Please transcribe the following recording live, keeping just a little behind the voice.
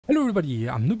Hello everybody,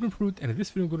 I'm Noob Fruit, and in this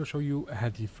video I'm going to show you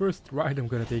the first ride I'm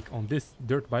going to take on this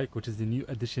dirt bike, which is the new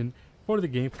addition for the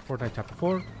game, Fortnite Chapter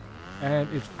 4. And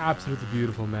it's absolutely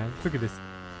beautiful, man. Look at this.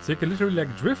 So you can literally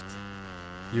like drift,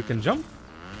 you can jump,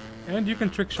 and you can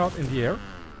trick shot in the air.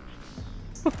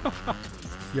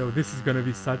 Yo, this is going to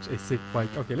be such a sick bike.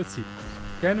 Okay, let's see.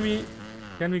 Can we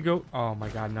go? Oh my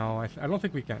god, no, I don't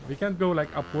think we can. We can't go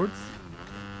like upwards.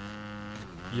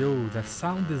 Yo, that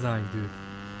sound design, dude.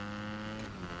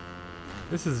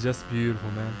 This is just beautiful,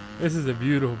 man. This is a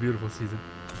beautiful, beautiful season.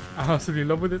 I'm absolutely in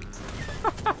love with it.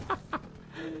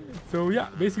 So yeah,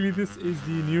 basically this is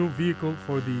the new vehicle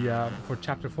for the for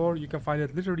Chapter 4. You can find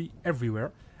it literally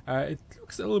everywhere. It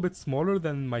looks a little bit smaller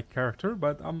than my character,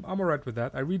 but I'm alright with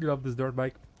that. I really love this dirt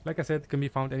bike. Like I said, it can be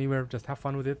found anywhere. Just have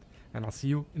fun with it, and I'll see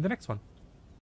you in the next one.